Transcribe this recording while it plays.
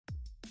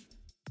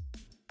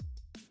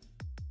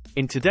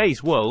In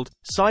today's world,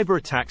 cyber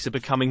attacks are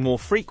becoming more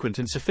frequent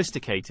and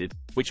sophisticated,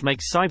 which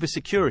makes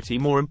cybersecurity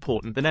more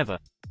important than ever.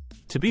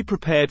 To be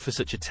prepared for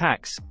such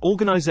attacks,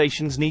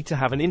 organizations need to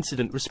have an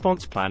incident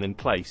response plan in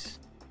place.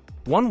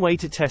 One way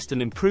to test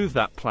and improve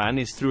that plan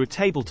is through a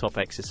tabletop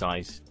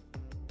exercise.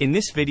 In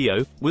this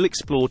video, we'll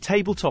explore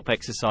tabletop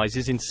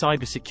exercises in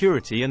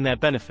cybersecurity and their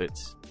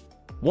benefits.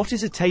 What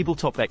is a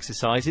tabletop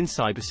exercise in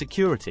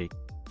cybersecurity?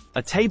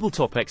 A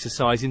tabletop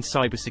exercise in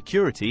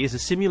cybersecurity is a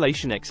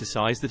simulation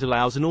exercise that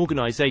allows an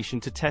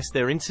organization to test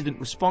their incident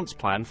response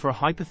plan for a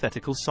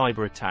hypothetical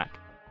cyber attack.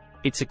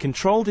 It's a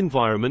controlled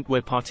environment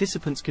where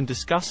participants can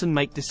discuss and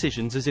make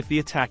decisions as if the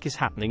attack is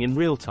happening in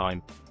real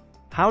time.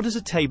 How does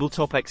a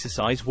tabletop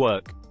exercise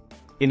work?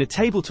 In a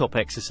tabletop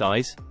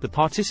exercise, the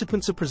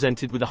participants are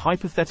presented with a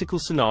hypothetical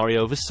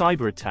scenario of a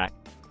cyber attack,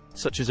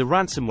 such as a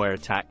ransomware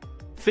attack,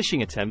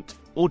 phishing attempt,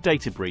 or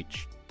data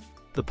breach.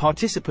 The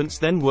participants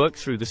then work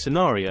through the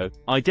scenario,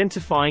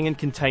 identifying and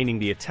containing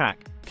the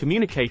attack,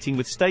 communicating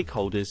with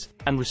stakeholders,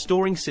 and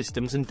restoring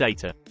systems and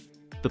data.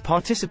 The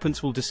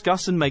participants will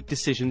discuss and make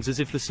decisions as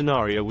if the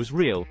scenario was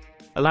real,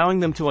 allowing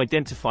them to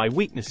identify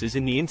weaknesses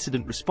in the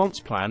incident response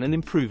plan and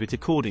improve it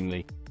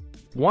accordingly.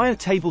 Why are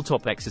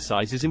tabletop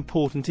exercises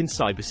important in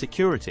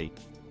cybersecurity?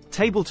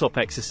 Tabletop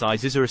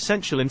exercises are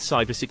essential in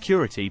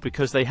cybersecurity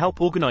because they help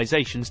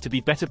organizations to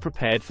be better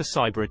prepared for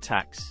cyber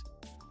attacks.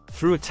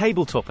 Through a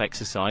tabletop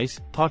exercise,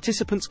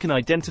 participants can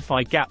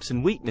identify gaps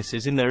and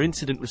weaknesses in their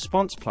incident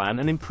response plan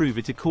and improve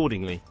it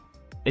accordingly.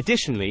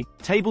 Additionally,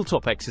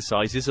 tabletop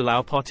exercises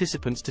allow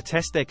participants to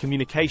test their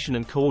communication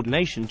and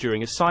coordination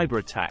during a cyber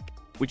attack,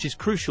 which is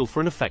crucial for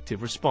an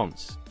effective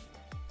response.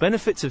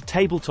 Benefits of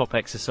tabletop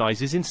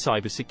exercises in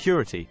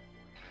cybersecurity: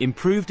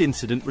 improved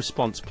incident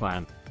response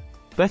plan,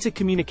 better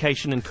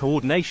communication and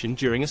coordination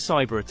during a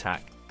cyber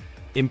attack,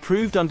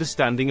 improved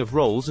understanding of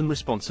roles and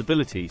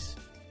responsibilities,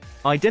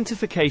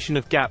 identification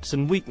of gaps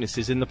and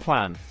weaknesses in the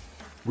plan,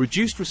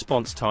 reduced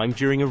response time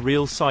during a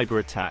real cyber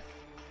attack.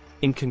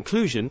 In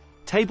conclusion,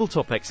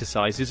 tabletop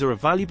exercises are a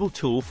valuable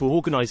tool for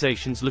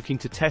organizations looking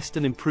to test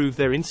and improve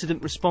their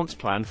incident response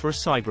plan for a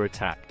cyber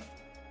attack.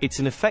 It's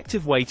an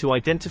effective way to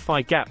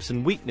identify gaps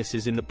and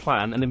weaknesses in the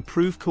plan and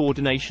improve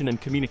coordination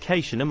and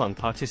communication among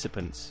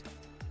participants.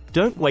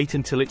 Don't wait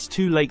until it's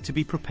too late to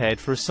be prepared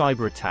for a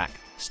cyber attack.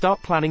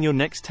 Start planning your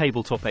next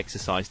tabletop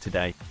exercise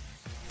today.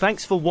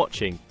 Thanks for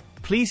watching.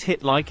 Please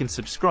hit like and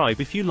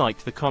subscribe if you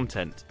liked the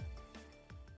content.